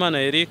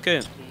Nizeyimana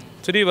Eric,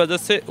 turibaza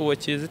se uwo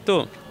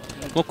Kizito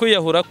mu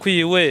kwiyahura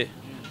kwiwe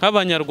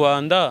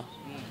nk'abanyarwanda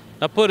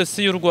na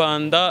polisi y'u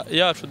Rwanda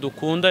yacu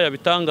dukunda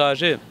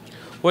yabitangaje,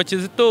 uwo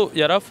Kizito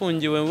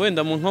yarafungiwe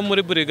wenda nko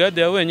muri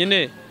brigade ya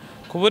wenyine,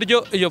 ku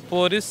buryo iyo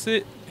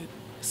polisi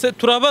se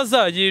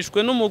turabaza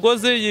yishwe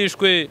n'umugozi,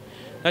 yishwe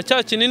na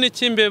cya kinini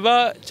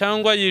cy'imbeba,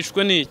 cyangwa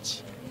yishwe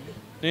n'iki?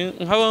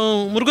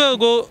 Mu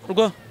rwego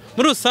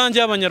muri rusange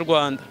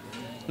y'abanyarwanda,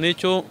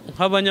 nicyo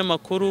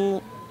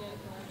nk'abanyamakuru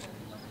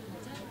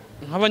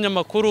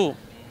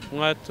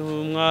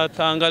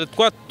mwatangaje,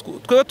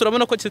 twebwe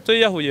turabona ko Kizito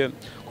yiyahuye,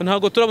 ko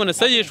ntabwo turabona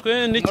se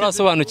yishwe n'iki.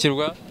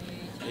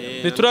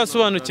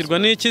 Ntiturasobanukirwa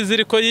ni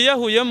ikiziriko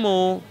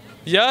yiyahuyemo,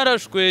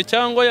 yarashwe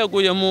cyangwa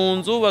yaguye mu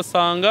nzu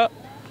basanga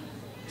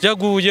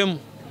yaguyemo.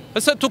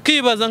 Ese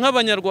tukibaza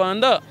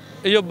nk'abanyarwanda,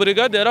 iyo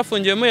brigade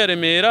yarafungiyemo ya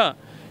Remera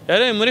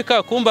yari muri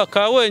kakumba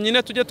ka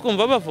wenyine, tujye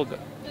twumva bavuga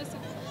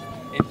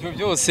ibyo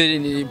byose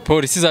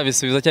polisi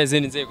zabisubiza cyangwa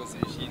izindi nzego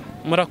zibishinzwe?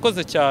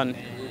 Murakoze cyane.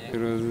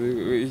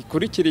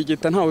 kuri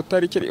kirigita ntawe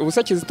utari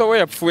ubusa Kizito we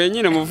yapfuye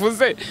nyine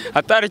muvuze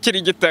atari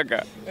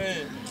kirigitaga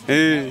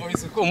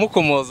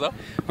umukomoza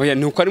oya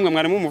ni uko ari mwe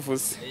mwari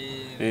mumuvuze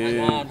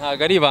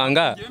ntago ari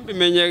ibanga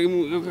mbimenye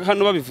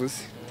hano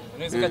babivuze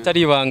neza ko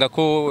atari ibanga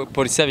ko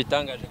polisi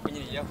yabitangaje ko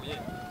nyine yiyahuye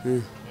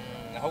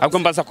ahubwo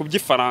mbaza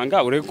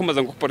kubyifaranga ureke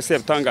kumbaza ngo polisi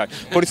yabitangaje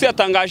polisi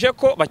yatangaje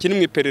ko bakiri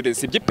mu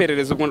iperereza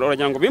iby'iperereza ubwo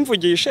uragira ngo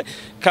bimvugishe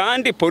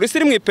kandi polisi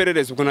iri mu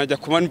iperereza ubwo najya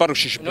kuba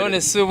mbarushije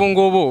none se ubu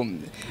ngubu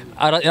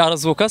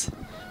arazuka se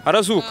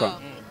arazuka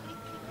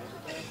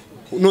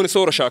none se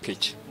urashaka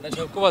iki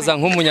ndashaka kubaza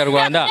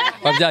nk'umunyarwanda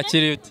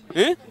wabyakiriye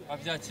ute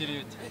wabyakiriye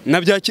ute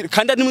nabyakiriye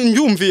kandi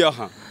mbyumviye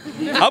aha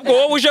ahubwo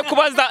wowe uje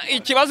kubaza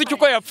ikibazo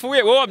cy'uko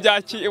yapfuye wowe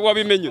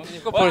wabimenye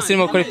ko polisi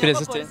irimo gukora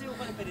iperereza ute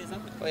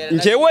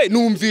njyewe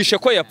numvishe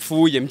ko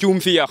yapfuye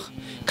mbyumviye aha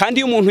kandi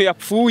iyo umuntu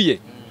yapfuye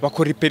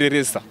bakora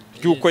iperereza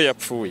ry'uko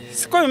yapfuye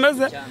siko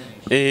bimeze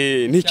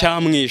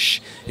nticyamwishe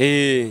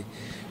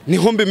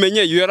niho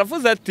mbimenye iyo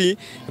yaravuze ati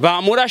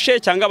bamurashe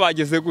cyangwa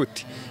bageze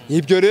gute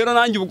ibyo rero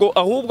nanjye ubwo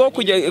ahubwo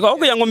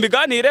kugira ngo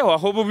mbiganireho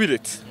aho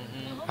bubiretse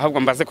ahubwo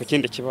mbaze ku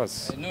kindi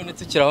kibazo none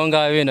tukiri aho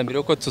ngaho wenda mbere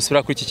yuko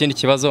dusubira kuri iki kindi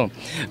kibazo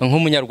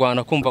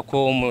nk'umunyarwanda kumva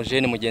ko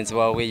umujene mugenzi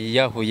wawe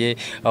yiyahuye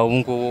ubu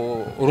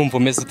ngubu urumva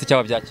umeze ute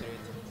cyangwa byakiriye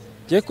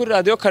ngiye kuri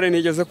radiyo kare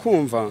nigeze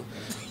kumva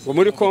ngo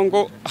muri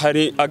Kongo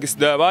hari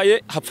agisida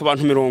yabaye hapfa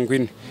abantu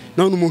 40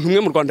 none umuntu umwe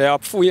mu Rwanda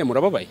yapfuye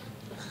murababaye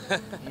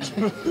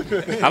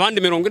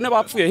abandi 40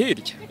 bapfuye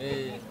hirya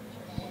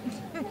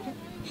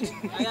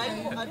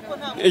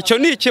icyo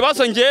ni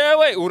ikibazo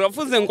ngewe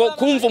uravuze ngo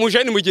kumva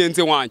umujeni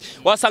mugenzi wanjye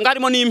wasanga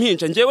harimo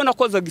n'impinja ngewe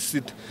nakoze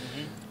agisida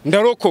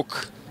ndarokoka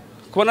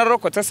kubona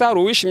narokotse se hari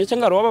uwishimye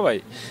cyangwa hari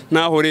uwababaye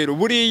naho rero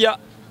buriya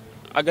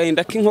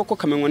agahinda k'inkoko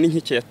kamenywa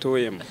n'inkike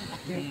yatoyemo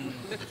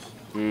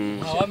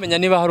ntawamenya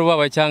niba hari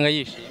ubabaye cyangwa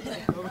yishimye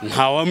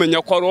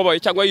ntawamenya ko hari ubabaye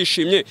cyangwa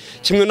yishimye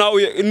kimwe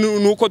nawe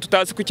nuko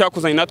tutazi ko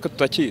icyakuzanye natwe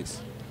tutakizi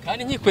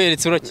kandi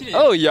nkikweretse urakiriye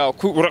oya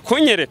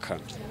urakunyereka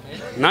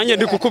nanjye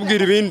ndi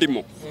kukubwira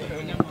ibindimo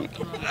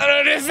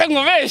rese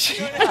nkubeshye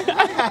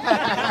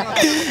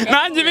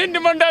nanjye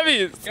ibindimo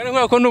ndabizi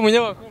ko ndi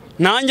umunyamakuru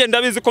nanjye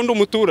ndabizi ko ndi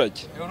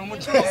umuturage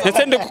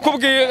ndetse ndi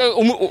kukubwira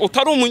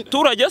utari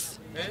umuturage se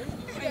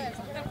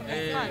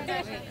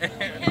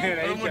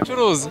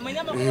umucuruzi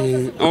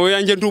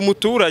oya njye ndi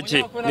umuturage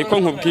niko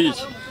nkubwiye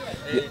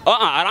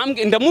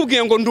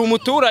ndamubwiye ngo ndi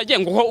umuturage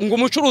ngo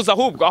umucuruzi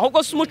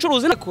ahubwo si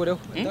umucuruzi nakureho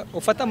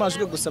ufata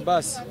amajwi gusa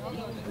basi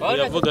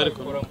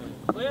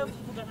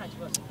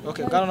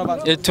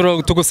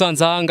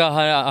tugusanze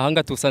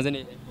ahangaha tugusanze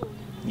ni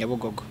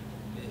Nyabugogo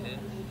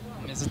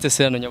meze ute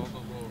se hano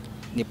Nyabugogo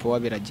ni powa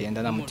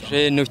biragenda nta mutima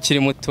jene ukiri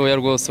mutoya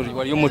rwose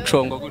wari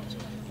umucongo gutya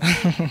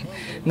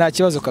nta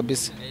kibazo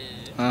kabisa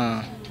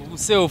ubu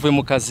se uvuye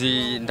mu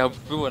kazi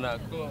ndabibona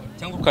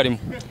cyangwa ukarimo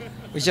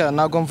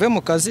ntabwo mvuye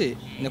mu kazi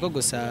niko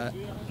gusa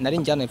nari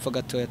njyana epfo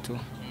gatoya tu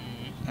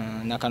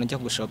ni akantu njya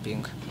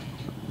gushopinga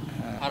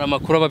hari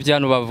amakuru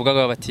ababyano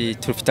bavugaga bati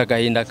turufite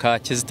agahinda ka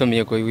Kizito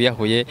Mihigo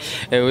wiyahuye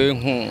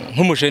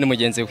nk'umujene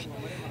mugenzi we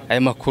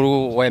ayo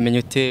makuru wayamenye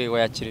ute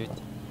wayakiriye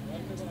ute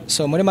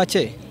so muri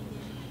make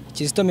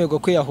Kizito Mihigo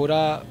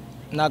kwiyahura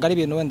ntabwo ari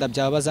ibintu wenda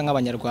byabaza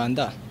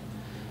nk'abanyarwanda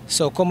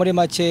so ko muri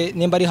make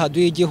nimba ari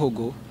haduye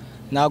igihugu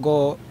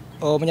ntabwo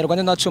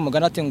umunyarwanda ntacu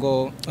umugani ati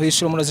ngo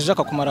uhishura umurozi uje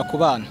akakumara ku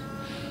bana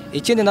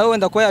ikindi nawe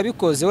wenda ko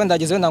yabikoze wenda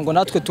ageze wenda ngo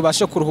natwe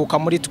tubashe kuruhuka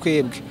muri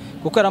twebwe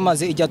kuko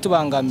yaramaze igihe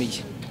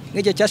atubangamiye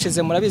n'igihe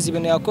cyashize murabizi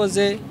ibintu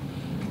yakoze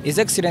His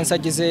Excellence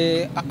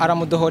agize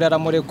aramudohora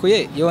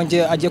aramurekuye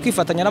yongeye agiye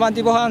kwifatanya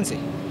n'abandi bo hanze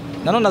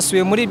nanone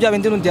asubiye muri bya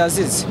bindi n'undi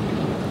yazize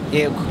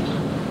yego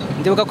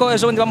ndibuka ko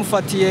ejo bundi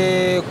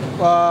bamufatiye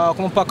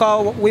ku mupaka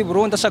w'i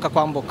Burundi ashaka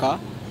kwambuka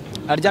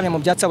aryamye mu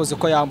byatsi abuze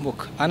uko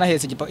yambuka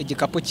anahetse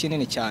igikapu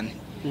kinini cyane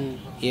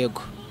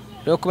yego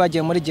rero ko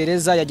bagiye muri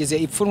gereza yagize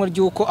ipfunwe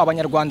ry'uko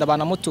abanyarwanda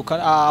banamutuka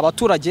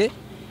abaturage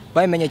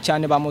bayimenye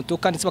cyane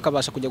bamutuka ndetse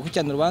bakabasha kujya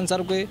gukurikirana urubanza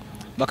rwe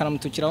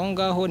bakanamutukira aho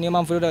ngaho niyo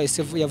mpamvu rero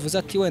yavuze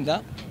ati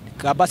wenda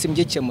basi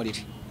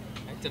mbyikemurire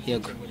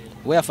yego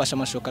we yafashe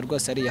amashoka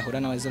rwose ariyahura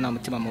nawe nta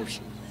mutima mubi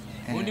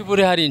ubundi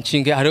buri hari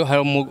inshinge hari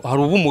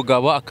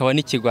ubumugabo akaba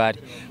n'ikigwari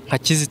nka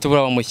Kizito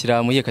bura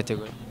bamushyira muri iyo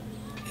kategori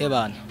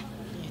bana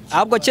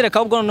ahubwo kereka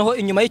ahubwo noneho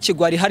inyuma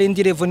y'ikigwari hari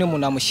indi level ni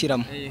umuntu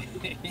amushyiramo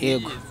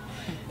yego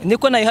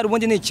niko nayo hari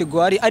ubundi ni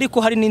ikigwari ariko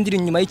hari n'indi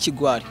inyuma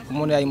y'ikigwari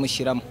umuntu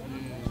yayimushyiramo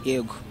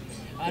yego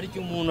hari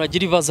umuntu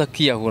agira ibibazo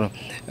akiyahura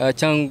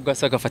cyangwa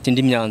se agafata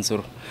indi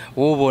myanzuro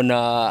wowe ubona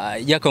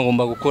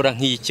yakagomba gukora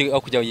nk'iki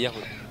aho kujya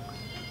yiyahura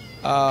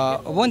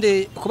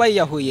ubundi kuba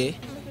yiyahuye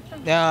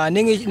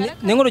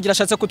ni nk'urugero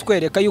ashatse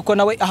kutwereka yuko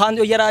nawe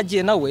ahandi yari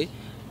agiye nawe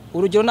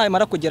urugero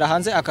namara kugera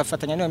hanze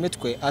akafatanya n'iyo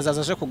mitwe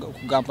azaza aje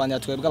kugambanira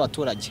twebwe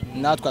abaturage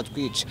natwe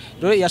atwica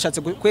rero yashatse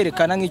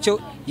kwerekana nk'icyo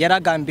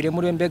yaragambiriye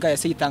muri we mbega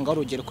yase yitangaho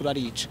urugero kuri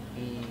arica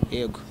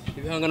yego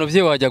ibihangano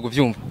bye wajya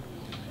kubyumva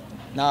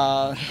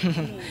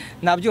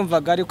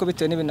nabyumvaga ariko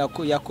bitewe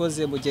n'ibintu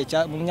yakoze mu gihe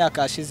mu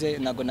myaka yashize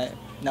ntabwo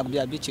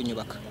byabiciye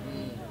inyubaka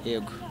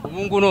yego ubu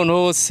ngubu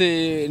noneho se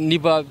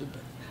niba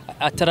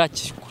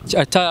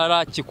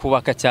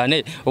atarakikubaka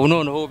cyane ubu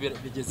noneho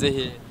bigeze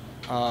he?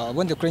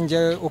 Ubundi kuri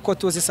njye uko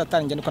tuzi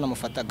Satani njye niko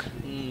namufataga.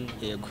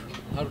 Yego.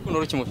 Hari ukuntu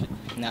rukimufite?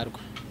 Narwo.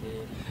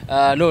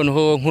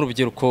 Noneho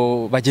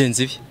nk'urubyiruko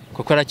bagenzi be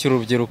kuko arakiri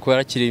urubyiruko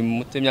arakiri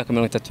muto imyaka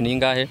 30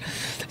 n'ingahe,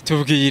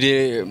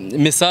 tubwire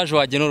message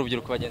wagena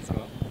urubyiruko bagenzi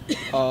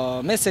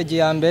bawe. Message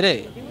ya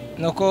mbere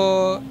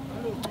nuko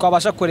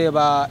twabasha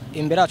kureba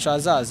imbere yacu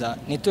hazaza,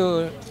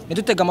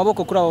 nitutega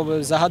amaboko kuri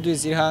abo za haduyi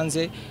ziri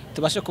hanze,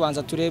 tubashe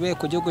kubanza turebe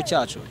ku gihugu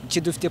cyacu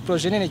kidufite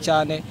projet nini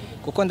cyane,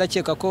 kuko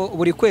ndakeka ko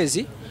buri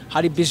kwezi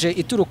hari budget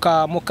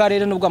ituruka mu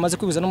karere nubwo amaze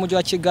kwibuza n'umujyi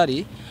wa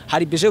Kigali,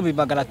 hari budget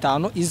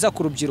 500 iza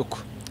ku rubyiruko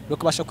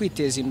rukabasha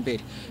kwiteza imbere.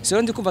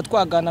 Sero ndi kumva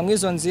twagana mu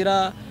izo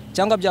nzira,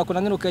 cyangwa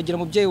byakunanira ukegera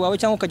umubyeyi wawe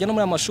cyangwa ukajya no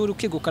muri amashuri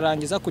ukiga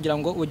ukarangiza kugira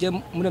ngo ujye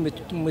muri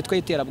mitwe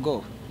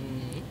y'iterabwoba.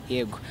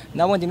 Yego,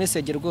 nabundi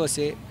message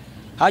rwose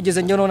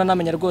hageze njye none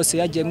namenya rwose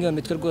yagiye mwiyo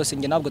mitwe rwose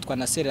njye nabwo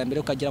twanaserera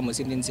mbere ukagira mu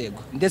zindi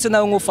nzego, ndetse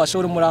nawe nkufasha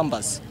uri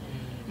murambaza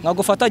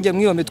nkagufata njye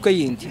mwiyo mitwe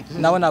yindi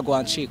nawe nago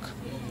wancika.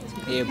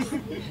 Yego,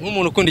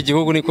 nk'umuntu ukunda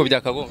igihugu niko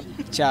byakagombye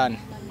cyane.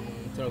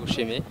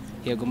 Turagushimiye.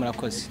 Yego,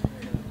 murakoze.